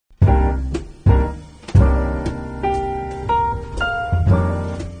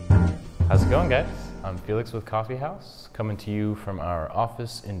going, guys? I'm Felix with Coffee House, coming to you from our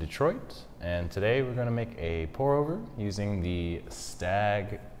office in Detroit, and today we're going to make a pour-over using the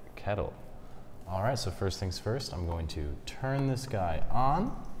Stagg Kettle. Alright, so first things first, I'm going to turn this guy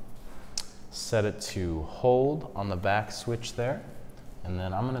on, set it to hold on the back switch there, and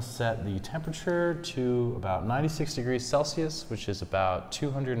then I'm going to set the temperature to about 96 degrees Celsius, which is about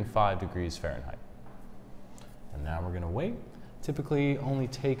 205 degrees Fahrenheit. And now we're going to wait. Typically only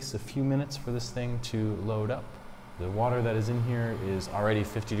takes a few minutes for this thing to load up. The water that is in here is already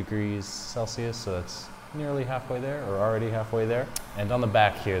 50 degrees Celsius, so that's nearly halfway there, or already halfway there. And on the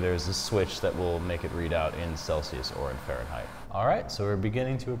back here, there's a switch that will make it read out in Celsius or in Fahrenheit. All right, so we're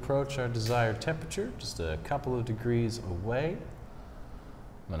beginning to approach our desired temperature, just a couple of degrees away.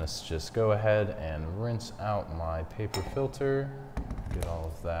 I'm gonna just go ahead and rinse out my paper filter, get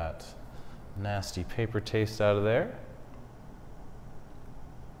all of that nasty paper taste out of there.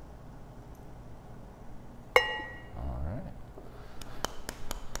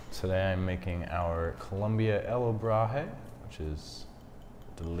 Today I'm making our Colombia El Braje, which is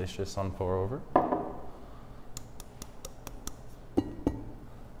delicious on pour over.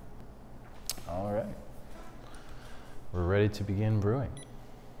 All right, we're ready to begin brewing.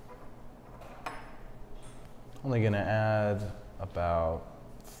 Only gonna add about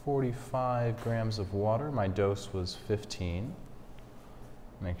 45 grams of water. My dose was 15.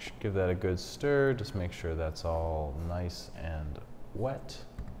 Give that a good stir, just make sure that's all nice and wet.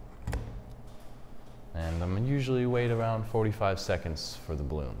 And I'm usually wait around 45 seconds for the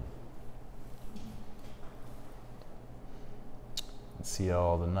bloom. Let's see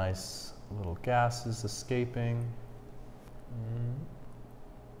all the nice little gases escaping.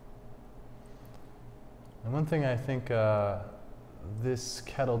 And one thing I think this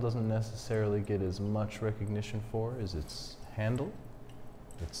kettle doesn't necessarily get as much recognition for is its handle.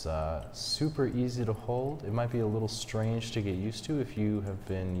 It's super easy to hold. It might be a little strange to get used to if you have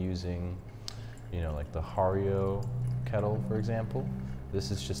been using, you know, like the Hario kettle, for example.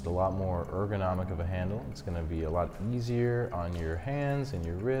 This is just a lot more ergonomic of a handle. It's going to be a lot easier on your hands and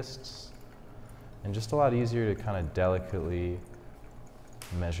your wrists, and just a lot easier to kind of delicately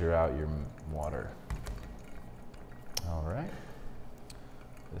measure out your water. All right,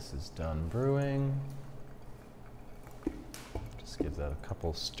 this is done brewing. Just give that a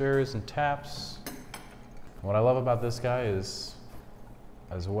couple stirs and taps. What I love about this guy is,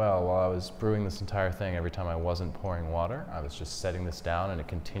 as well, while I was brewing this entire thing, every time I wasn't pouring water, I was just setting this down and it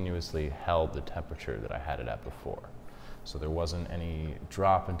continuously held the temperature that I had it at before. So there wasn't any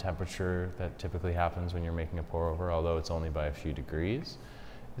drop in temperature that typically happens when you're making a pour over, although it's only by a few degrees.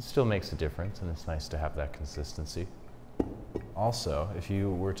 It still makes a difference, and it's nice to have that consistency. Also, if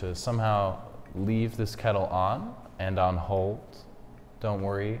you were to somehow leave this kettle on and on hold, don't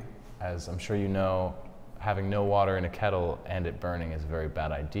worry, as I'm sure you know, having no water in a kettle and it burning is a very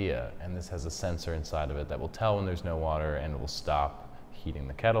bad idea, and this has a sensor inside of it that will tell when there's no water and it will stop heating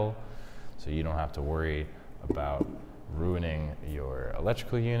the kettle, so you don't have to worry about ruining your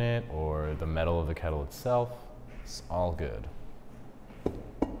electrical unit or the metal of the kettle itself. It's all good.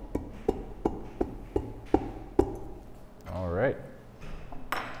 All right,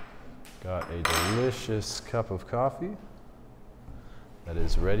 got a delicious cup of coffee that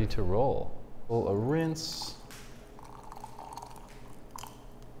is ready to roll. A rinse,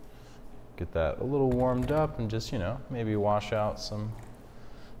 get that a little warmed up, and just, you know, maybe wash out some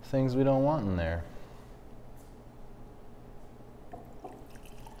things we don't want in there.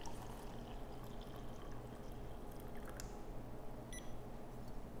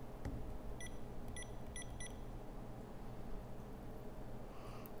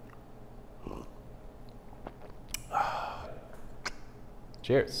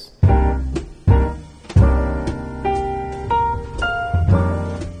 Cheers.